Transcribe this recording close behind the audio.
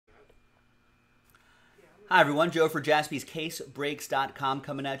Hi everyone, Joe for JaspysCaseBreaks.com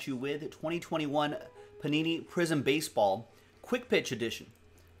coming at you with 2021 Panini PRIZM Baseball Quick Pitch Edition.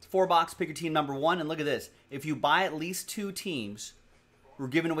 It's 4-box, pick your team number 1, and look at this. If you buy at least 2 teams, we're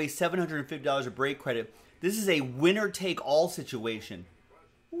giving away $750 of break credit. This is a winner-take-all situation.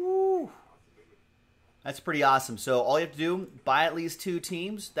 Woo! That's pretty awesome. So all you have to do, buy at least 2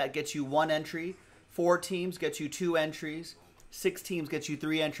 teams. That gets you 1 entry. 4 teams gets you 2 entries. 6 teams gets you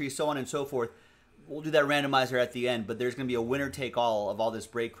 3 entries, so on and so forth. We'll do that randomizer at the end, but there's going to be a winner-take-all of all this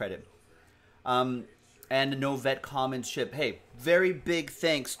break credit. And no vet commons ship. Hey, very big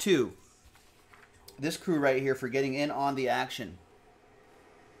thanks to this crew right here for getting in on the action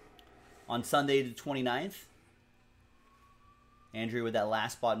on Sunday the 29th. Andrew with that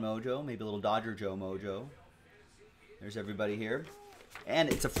last spot mojo, maybe a little Dodger Joe mojo. There's everybody here. And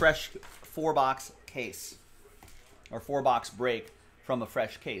it's a fresh 4-box case, or 4-box break from a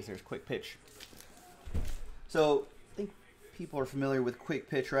fresh case. There's quick pitch. So I think people are familiar with quick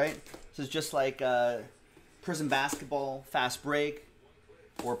pitch, right? This is just like PRIZM basketball, fast break,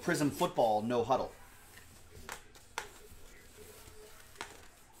 or PRIZM football, no huddle.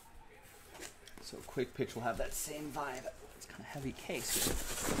 So quick pitch will have that same vibe. It's kind of heavy case here.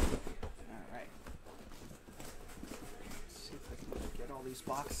 All right. Let's see if I can get all these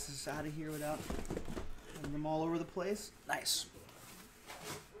boxes out of here without having them all over the place. Nice.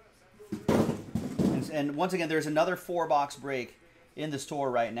 And once again, there's another 4-box break in the store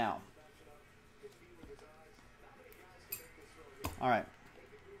right now. All right.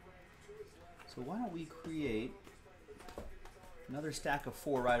 So why don't we create another stack of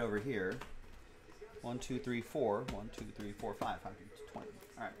 4 right over here. 1, 2, 3, 4. 1, 2, 3, 4, 5. 20.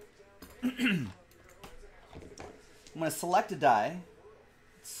 All right. I'm going to select a die.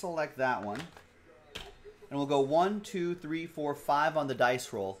 Let's select that one. And we'll go 1, 2, 3, 4, 5 on the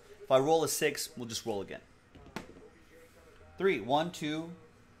dice roll. If I roll a 6, we'll just roll again. 3. 1, 2,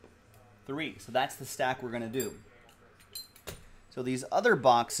 3. So that's the stack we're going to do. So these other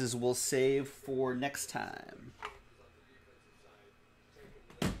boxes we'll save for next time.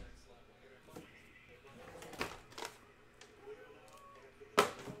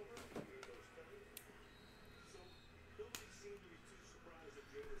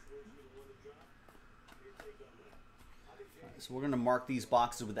 So we're going to mark these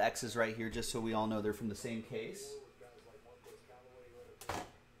boxes with X's right here just so we all know they're from the same case.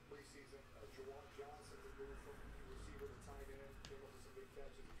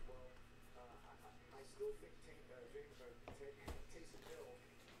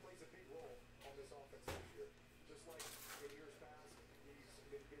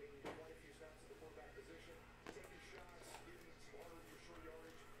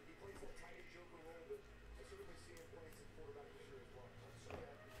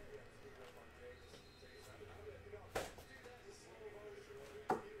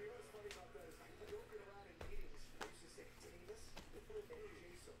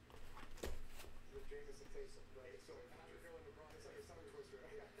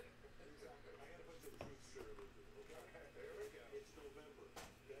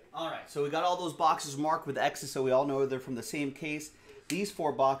 All right, so we got all those boxes marked with X's so we all know they're from the same case. These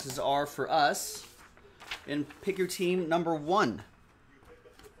 4 boxes are for us. And pick your team number 1.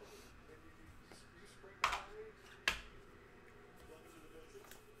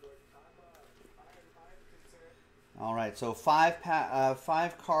 All right, so 5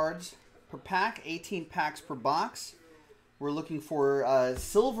 cards per pack, 18 packs per box. We're looking for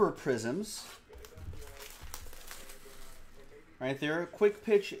silver prisms. Right there, quick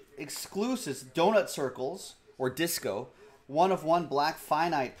pitch exclusives, donut circles, or disco. 1 of 1 black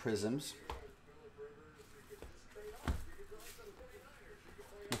finite prisms.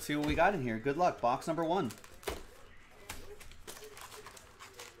 Let's see what we got in here. Good luck. Box number 1.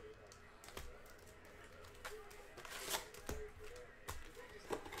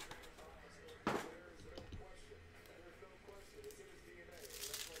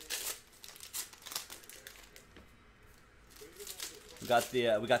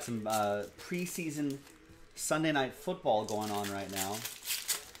 We got some preseason Sunday night football going on right now,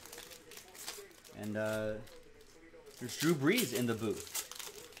 and there's Drew Brees in the booth.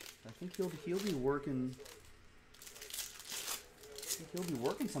 I think he'll be working. I think he'll be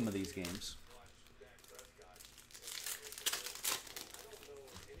working some of these games.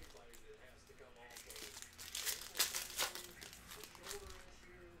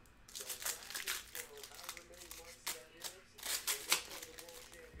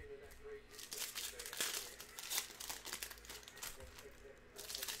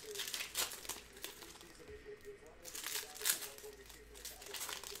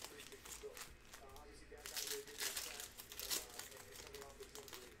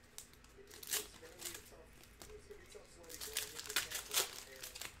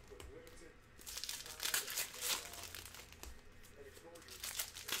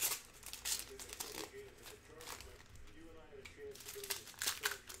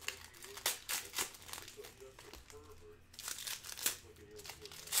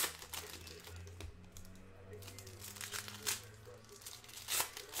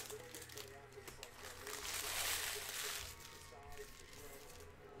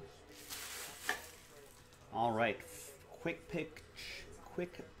 right, quick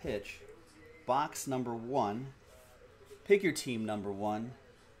pitch, box number 1. Pick your team number 1.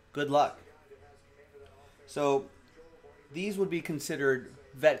 Good luck. So these would be considered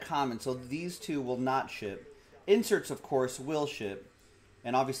vet common, so these two will not ship. Inserts, of course, will ship,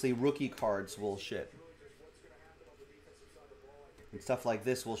 and obviously rookie cards will ship. And stuff like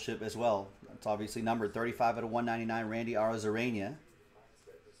this will ship as well. It's obviously numbered 35 out of 199, Randy Arozarena.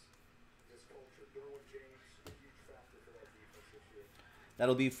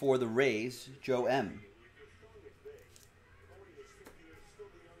 That'll be for the Rays, Joe M.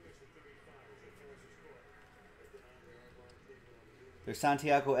 There's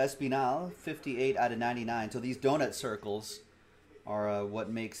Santiago Espinal, 58 out of 99. So these donut circles are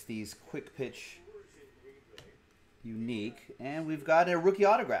what makes these quick pitch unique. And we've got a rookie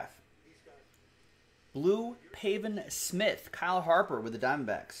autograph. Blue Pavin Smith, Kyle Harper with the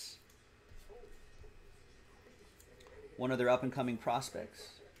Diamondbacks. One of their up-and-coming prospects.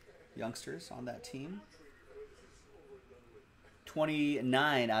 Youngsters on that team.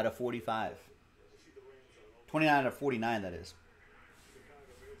 29 out of 45. 29 out of 49, that is.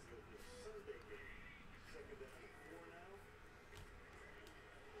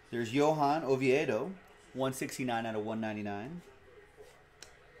 There's Johan Oviedo, 169 out of 199.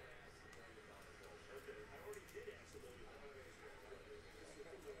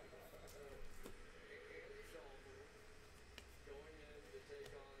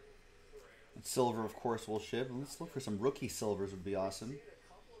 Silver, of course, will ship. Let's look for some rookie silvers would be awesome.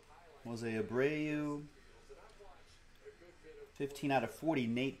 Jose Abreu, 15 out of 40.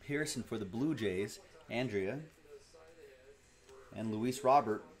 Nate Pearson for the Blue Jays. Andrea. And Luis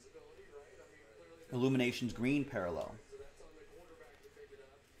Robert, Illuminations Green Parallel.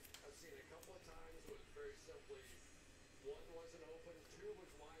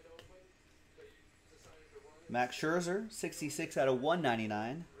 Max Scherzer, 66 out of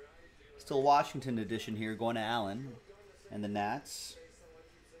 199. Still Washington edition here, going to Allen and the Nats.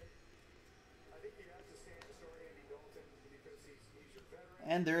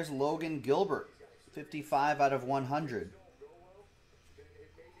 And there's Logan Gilbert, 55 out of 100.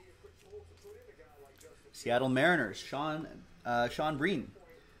 Seattle Mariners, Sean Breen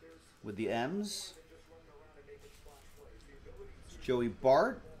with the M's. Joey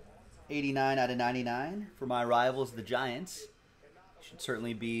Bart, 89 out of 99 for my rivals, the Giants. Should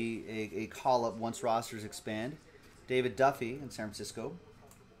certainly be a call-up once rosters expand. David Duffy in San Francisco.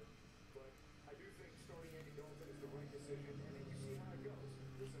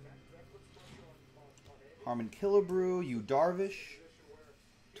 Harmon Killebrew, Yu Darvish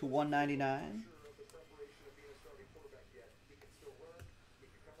to 199.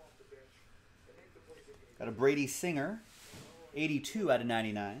 Got a Brady Singer, 82 out of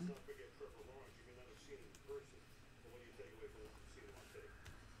 99.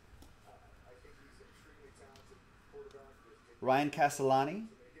 Ryan Castellani,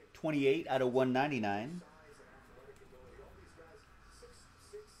 28 out of 199.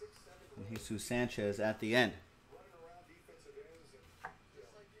 And Jesus Sanchez at the end.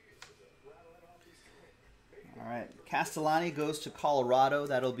 All right, Castellani goes to Colorado.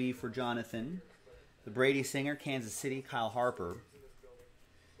 That'll be for Jonathan. The Brady Singer, Kansas City, Kyle Harper.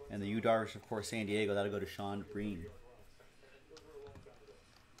 And the Yu Darvish, of course, San Diego. That'll go to Sean Breen.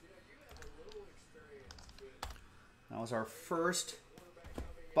 That was our first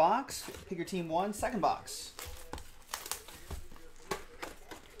box. Pick your team 1. Second box.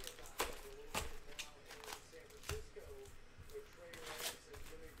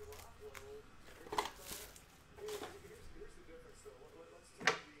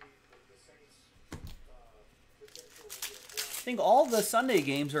 I think all the Sunday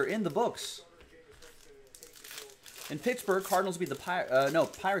games are in the books. In Pittsburgh, Pirates beat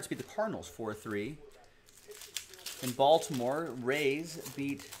the Cardinals 4-3. In Baltimore, Rays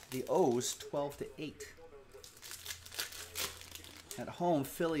beat the O's 12-8. At home,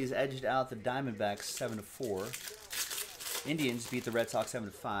 Phillies edged out the Diamondbacks 7-4. Indians beat the Red Sox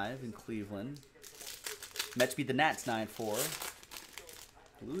 7-5 in Cleveland. Mets beat the Nats 9-4.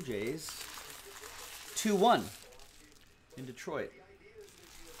 Blue Jays 2-1 in Detroit.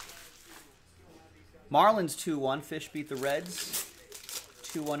 Marlins 2-1. Fish beat the Reds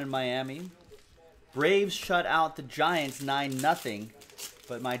 2-1 in Miami. Braves shut out the Giants 9-0,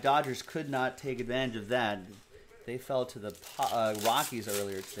 but my Dodgers could not take advantage of that. They fell to the Rockies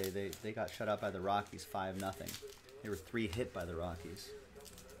earlier today. They got shut out by the Rockies 5-0. They were 3 hit by the Rockies.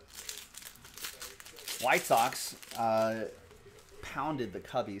 White Sox pounded the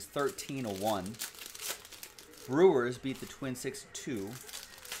Cubbies 13-1. Brewers beat the Twins 6-2.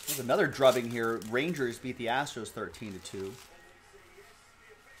 There's another drubbing here. Rangers beat the Astros 13-2.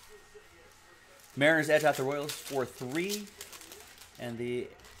 Mariners edge out the Royals 4-3. And the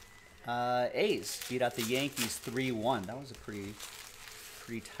A's beat out the Yankees 3-1. That was a pretty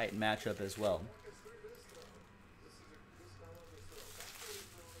tight matchup as well.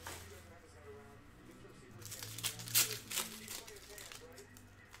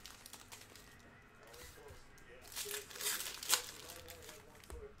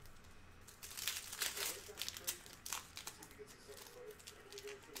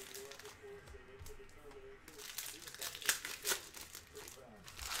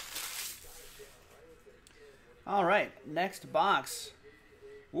 All right, next box.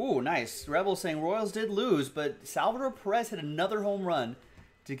 Ooh, nice. Rebel saying Royals did lose, but Salvador Perez hit another home run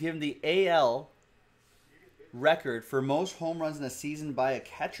to give him the AL record for most home runs in a season by a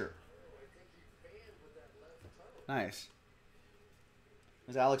catcher. Nice.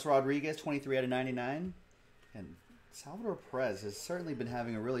 There's Alex Rodriguez, 23 out of 99. And Salvador Perez has certainly been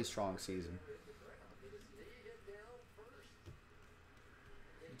having a really strong season.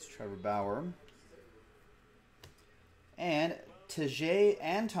 It's Trevor Bauer. And Tejay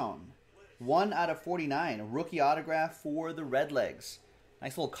Antone, 1 out of 49. A rookie autograph for the Redlegs.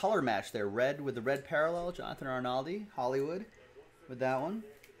 Nice little color match there. Red with the red parallel. Jonathan Arnaldi, Hollywood, with that one.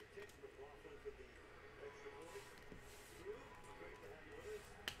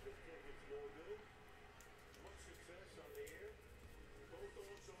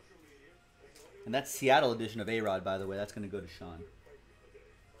 And that's Seattle edition of A-Rod, by the way. That's going to go to Sean.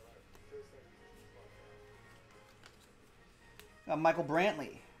 Michael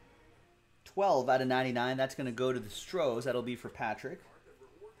Brantley, 12 out of 99. That's going to go to the Stros. That'll be for Patrick.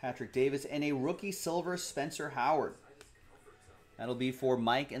 Patrick Davis. And a rookie silver Spencer Howard. That'll be for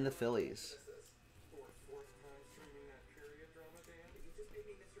Mike and the Phillies.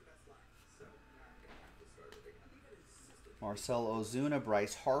 Marcell Ozuna,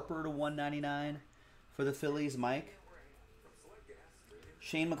 Bryce Harper to 199 for the Phillies, Mike.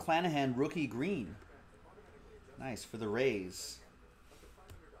 Shane McClanahan, rookie green. Nice for the Rays.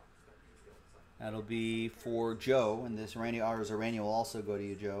 That'll be for Joe, and this Randy Arozarena will also go to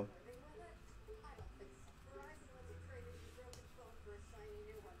you, Joe.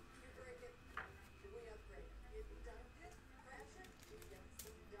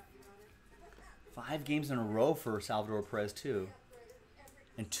 Five games in a row for Salvador Perez, too.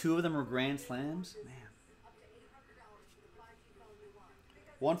 And 2 of them are Grand Slams. Man.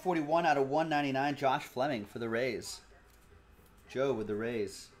 141 out of 199, Josh Fleming for the Rays. Joe with the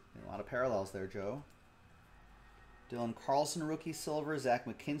Rays. A lot of parallels there, Joe. Dylan Carlson, rookie silver. Zach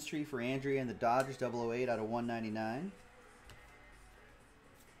McKinstry for Andrea and the Dodgers, 008 out of 199.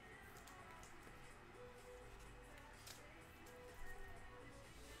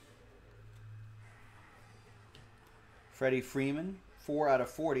 Freddie Freeman, 4 out of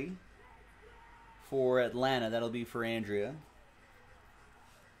 40 for Atlanta. That'll be for Andrea.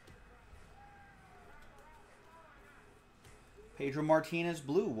 Pedro Martinez,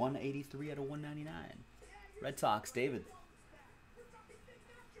 blue, 183 out of 199. Red Sox, David.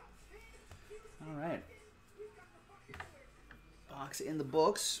 All right. Box in the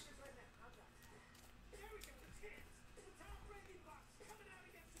books.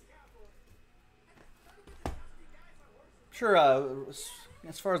 Sure,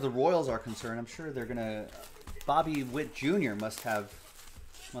 as far as the Royals are concerned, I'm sure they're going to... Bobby Witt Jr. must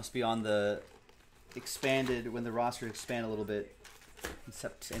be on the... expanded when the roster expand a little bit,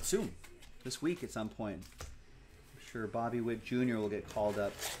 and soon, this week at some point. I'm sure Bobby Witt Jr. will get called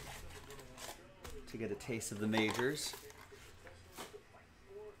up to get a taste of the majors.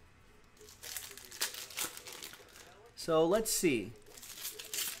 So let's see.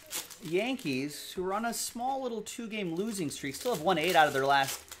 Yankees, who are on a small little 2-game losing streak, still have won 8 out of their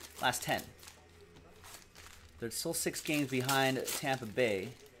last 10. They're still 6 games behind Tampa Bay.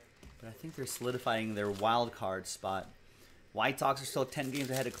 But I think they're solidifying their wild card spot. White Sox are still 10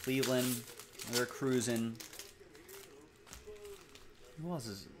 games ahead of Cleveland. They're cruising. Who else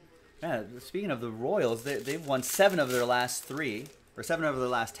is... Man, speaking of the Royals, they've won 7 of their last 3. Or 7 of their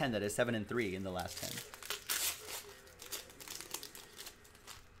last 10, that is. 7-3 in the last 10.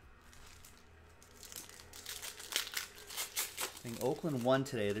 I think Oakland won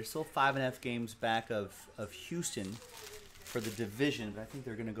today. They're still 5.5 games back of Houston for the division, but I think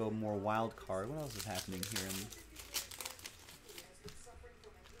they're going to go more wild card. What else is happening here?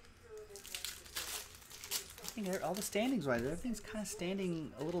 I think all the standings wise, everything's kind of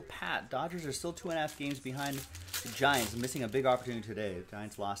standing a little pat. Dodgers are still 2.5 games behind the Giants, missing a big opportunity today. The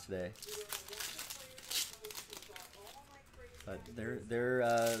Giants lost today. But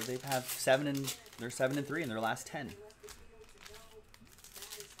they've have 7-3 in their last 10.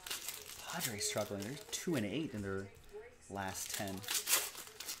 Padres struggling. They're 2-8 in their last 10.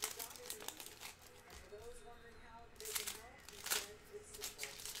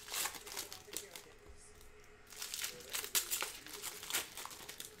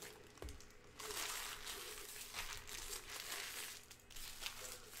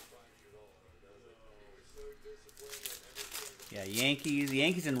 Yeah,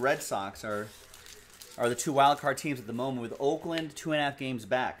 Yankees and Red Sox are the two wild card teams at the moment, with Oakland 2.5 games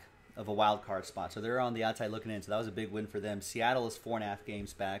back of a wild card spot. So they're on the outside looking in. So that was a big win for them. Seattle is 4.5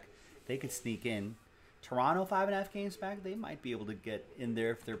 games back. They could sneak in. Toronto 5.5 games back. They might be able to get in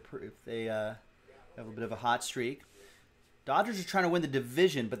there if they have a bit of a hot streak. Dodgers are trying to win the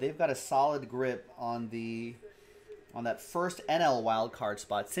division, but they've got a solid grip on that first NL wild card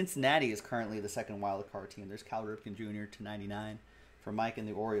spot. Cincinnati is currently the second wild card team. There's Cal Ripken Jr. /99 for Mike and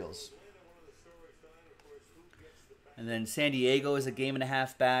the Orioles. And then San Diego is a 1.5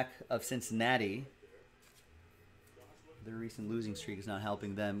 games back of Cincinnati. Their recent losing streak is not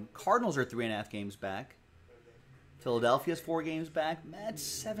helping them. Cardinals are 3.5 games back. Philadelphia's 4 games back. Mets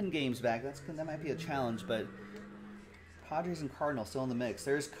 7 games back. That might be a challenge, but Padres and Cardinals still in the mix.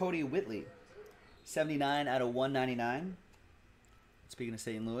 There's Cody Whitley, 79/199. Speaking of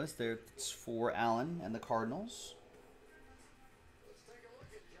St. Louis, it's for Allen and the Cardinals.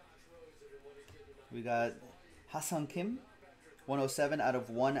 We got Ha-Seong Kim,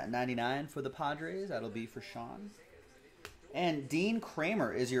 107/199 for the Padres. That'll be for Sean. And Dean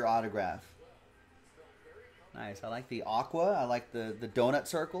Kramer is your autograph. Nice. I like the aqua. I like the donut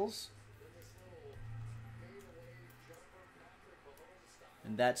circles.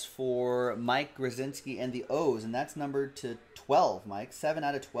 And that's for Mike Grzinski and the O's. And that's numbered to 12, Mike.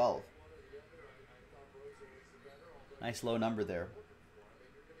 7/12. Nice low number there.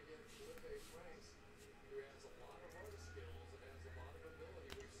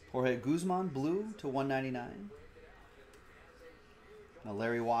 Jorge Guzman, blue /199. Now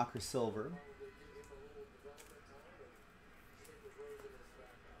Larry Walker, silver.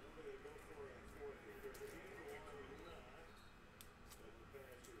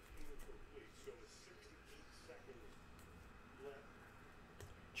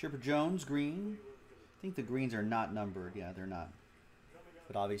 Chipper Jones, green. I think the greens are not numbered. Yeah, they're not.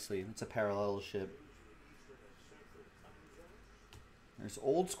 But obviously, it's a parallel ship. There's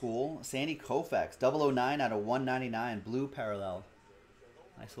old school Sandy Koufax, 009/199, blue parallel.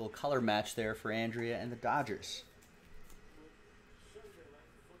 Nice little color match there for Andrea and the Dodgers.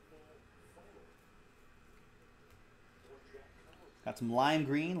 Got some lime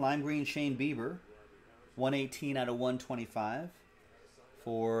green Shane Bieber, 118/125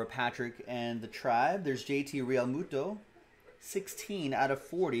 for Patrick and the Tribe. There's JT Realmuto,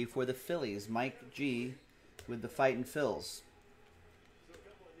 16/40 for the Phillies. Mike G with the Fightin' Phils.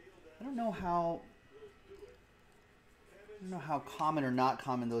 I don't know how common or not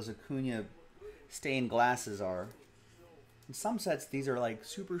common those Acuna stained glasses are. In some sets, these are like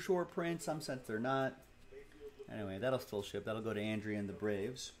super short print. Some sets they're not. Anyway, that'll still ship. That'll go to Andrea and the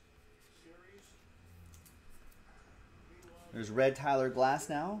Braves. There's red Tyler Glass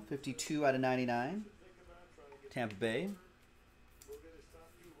now, 52/99. Tampa Bay.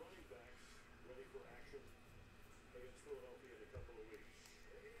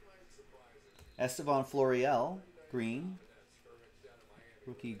 Estevan Florial, green.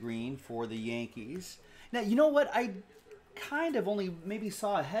 Rookie green for the Yankees. Now, you know what? I kind of only maybe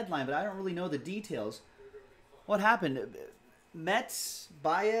saw a headline, but I don't really know the details. What happened? Mets,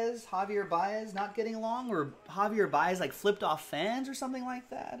 Baez, Javier Baez not getting along? Or Javier Baez like flipped off fans or something like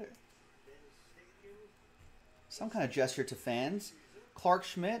that? Or some kind of gesture to fans. Clark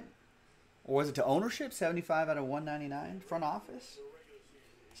Schmidt, or was it to ownership? 75/199, front office.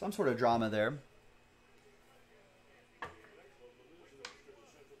 Some sort of drama there.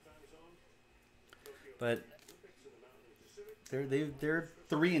 But they're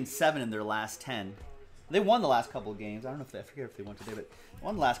 3-7 in their last 10. They won the last couple of games. I forget if they won today, but they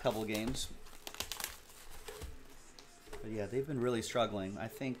won the last couple of games. But yeah, they've been really struggling. I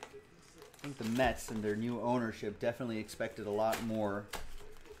think the Mets and their new ownership definitely expected a lot more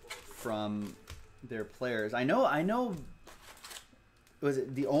from their players. I know. Was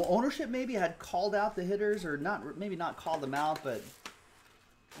it the ownership maybe had called out the hitters, or not? Maybe not called them out, but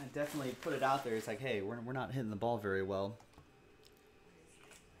I definitely put it out there. It's like, hey, we're not hitting the ball very well.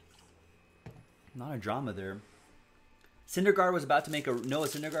 Not a drama there. Noah Syndergaard was about to make a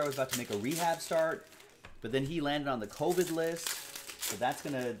rehab start, but then he landed on the COVID list. So that's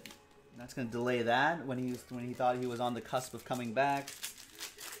gonna That's going to delay that when he thought he was on the cusp of coming back.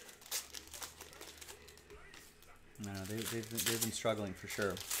 No, they've been struggling for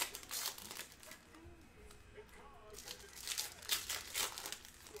sure.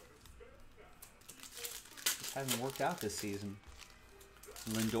 Just hasn't worked out this season.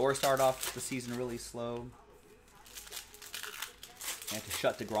 Lindor started off the season really slow. They had to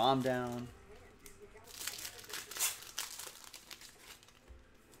shut DeGrom down.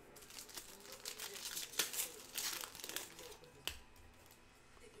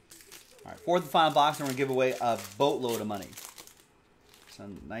 All right, fourth and final box, and we're going to give away a boatload of money.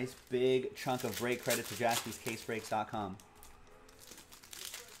 Some nice big chunk of break credit to jaspyscasebreaks.com.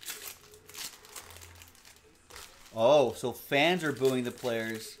 Oh, so fans are booing the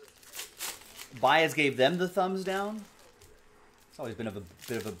players. Baez gave them the thumbs down. It's always been a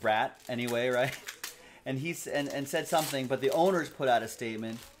bit of a brat anyway, right? And he said something, but the owners put out a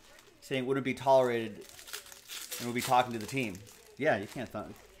statement saying it wouldn't be tolerated and would be talking to the team. Yeah, you can't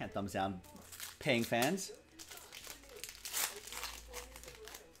thumbs down paying fans.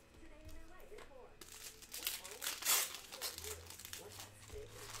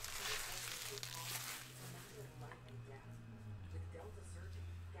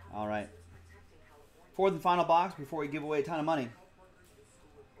 All right. Fourth and final box before we give away a ton of money.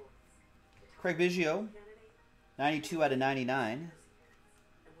 Craig Biggio, 92 out of 99.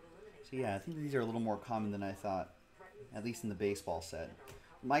 So yeah, I think these are a little more common than I thought, at least in the baseball set.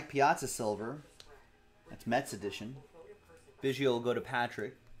 Mike Piazza silver. That's Mets edition. Biggio will go to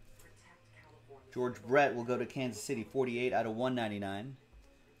Patrick. George Brett will go to Kansas City, 48 out of 199.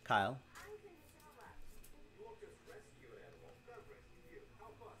 Kyle.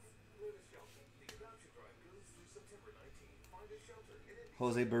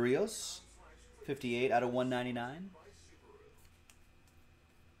 Jose Barrios, 58 out of 199.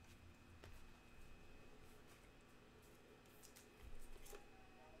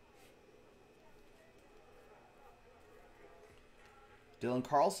 Dylan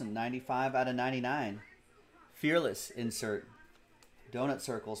Carlson, 95 out of 99. Fearless insert. Donut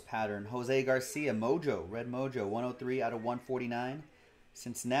circles pattern. Jose Garcia, Mojo, red Mojo, 103 out of 149.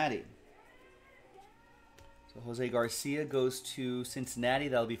 Cincinnati. So Jose Garcia goes to Cincinnati.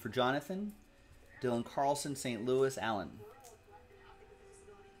 That'll be for Jonathan. Dylan Carlson, St. Louis, Allen.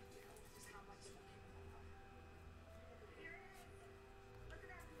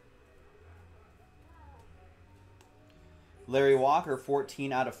 Larry Walker,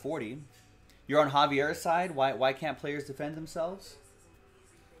 14 out of 40. You're on Javier's side. Why can't players defend themselves?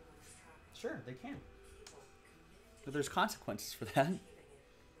 Sure, they can. But there's consequences for that.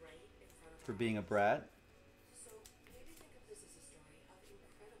 For being a brat.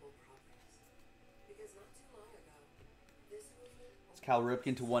 Cal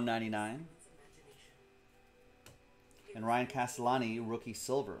Ripken to 199. And Ryan Castellani, rookie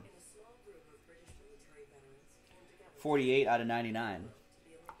silver. 48 out of 99.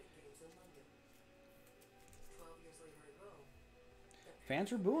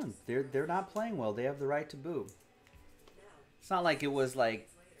 Fans are booing. They're not playing well. They have the right to boo. It's not like it was like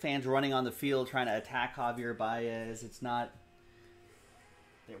fans running on the field trying to attack Javier Baez. It's not.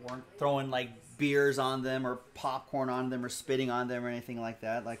 They weren't throwing like beers on them or popcorn on them or spitting on them or anything like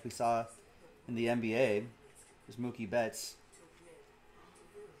that, like we saw in the NBA. There's Mookie Betts.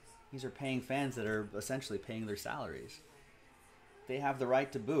 These are paying fans that are essentially paying their salaries. They have the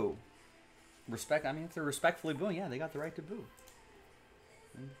right to boo. Respect. I mean, if they're respectfully booing, yeah, they got the right to boo.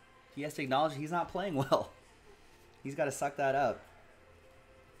 And he has to acknowledge he's not playing well. He's got to suck that up.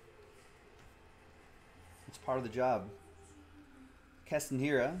 It's part of the job. Keston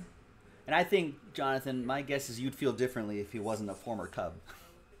Hira. And I think, Jonathan, my guess is you'd feel differently if he wasn't a former Cub.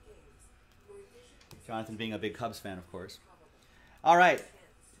 Jonathan being a big Cubs fan, of course. All right.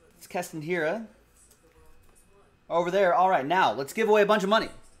 It's Keston Hira. Over there. All right. Now, let's give away a bunch of money.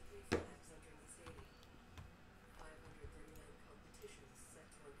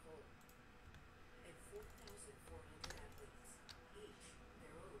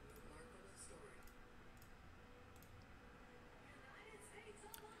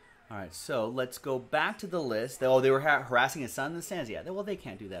 All right, so let's go back to the list. Oh, they were harassing his son in the stands? Yeah, well, they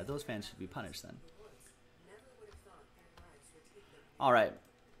can't do that. Those fans should be punished then. All right.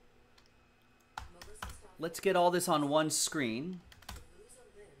 Let's get all this on one screen.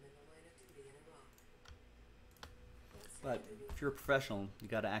 But if you're a professional, you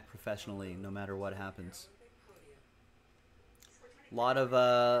got to act professionally no matter what happens. A lot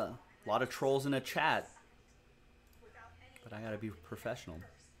of trolls in a chat. But I got to be professional.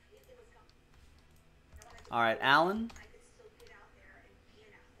 All right, Allen.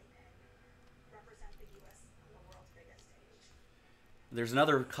 There's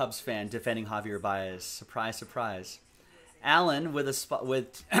another Cubs fan defending Javier Baez. Surprise, surprise. Alan with a spot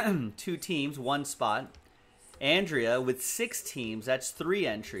with 2 teams, 1 spot. Andrea with 6 teams. That's 3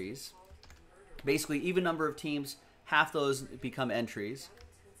 entries. Basically, even number of teams, half those become entries.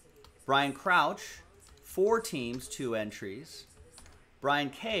 Brian Crouch, 4 teams, 2 entries. Brian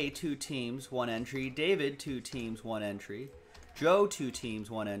K, 2 teams, 1 entry. David, 2 teams, 1 entry. Joe, 2 teams,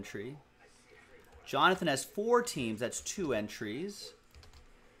 1 entry. Jonathan has 4 teams. That's 2 entries.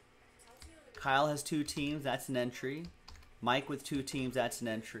 Kyle has 2 teams. That's an entry. Mike with 2 teams. That's an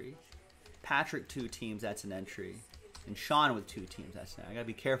entry. Patrick, 2 teams. That's an entry. And Sean with 2 teams. That's an entry. I got to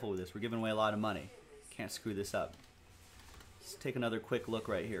be careful with this. We're giving away a lot of money. Can't screw this up. Let's take another quick look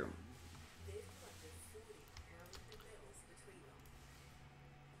right here.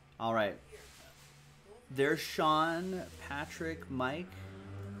 All right. There's Sean, Patrick, Mike,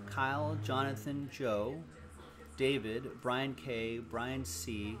 Kyle, Jonathan, Joe, David, Brian K, Brian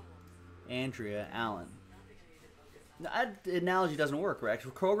C, Andrea, Alan. That analogy doesn't work, right?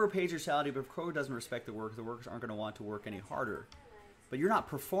 Kroger pays your salary, but if Kroger doesn't respect the workers aren't going to want to work any harder. But you're not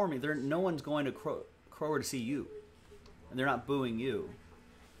performing. No one's going to Kroger to see you. And they're not booing you.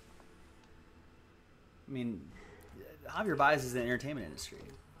 I mean, Javier Baez is in the entertainment industry.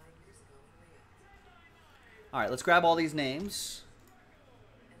 All right, let's grab all these names.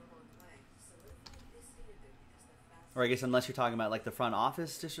 Or I guess unless you're talking about like the front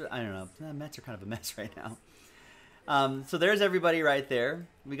office district, I don't know. The Mets are kind of a mess right now. So there's everybody right there.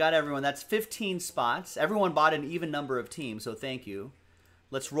 We got everyone. That's 15 spots. Everyone bought an even number of teams, so thank you.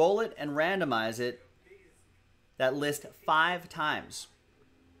 Let's roll it and randomize it. That list 5 times.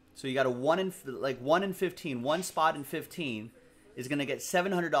 So you got a 1 in 15. 1 spot in 15 is going to get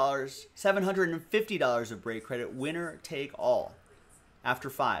 $700, $750 of break credit. Winner take all. After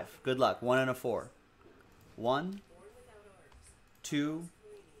 5. Good luck. 1 and a 4. 1, 2,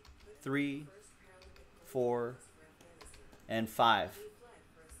 3, 4, and 5.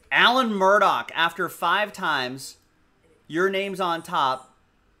 Alan Murdoch, after 5 times, your name's on top,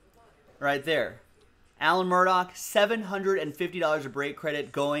 right there. Alan Murdoch, $750 of break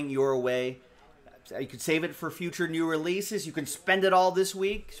credit going your way. You could save it for future new releases. You can spend it all this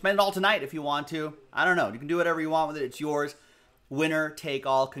week. Spend it all tonight if you want to. I don't know. You can do whatever you want with it. It's yours. Winner take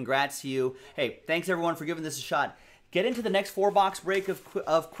all. Congrats to you. Hey, thanks everyone for giving this a shot. Get into the next 4-box break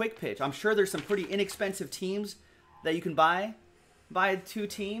of Quick Pitch. I'm sure there's some pretty inexpensive teams that you can buy. Buy 2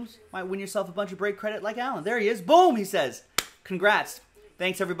 teams. Might win yourself a bunch of break credit like Alan. There he is. Boom, he says. Congrats.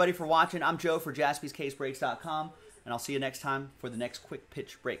 Thanks everybody for watching. I'm Joe for JaspysCaseBreaks.com, and I'll see you next time for the next Quick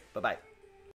Pitch break. Bye-bye.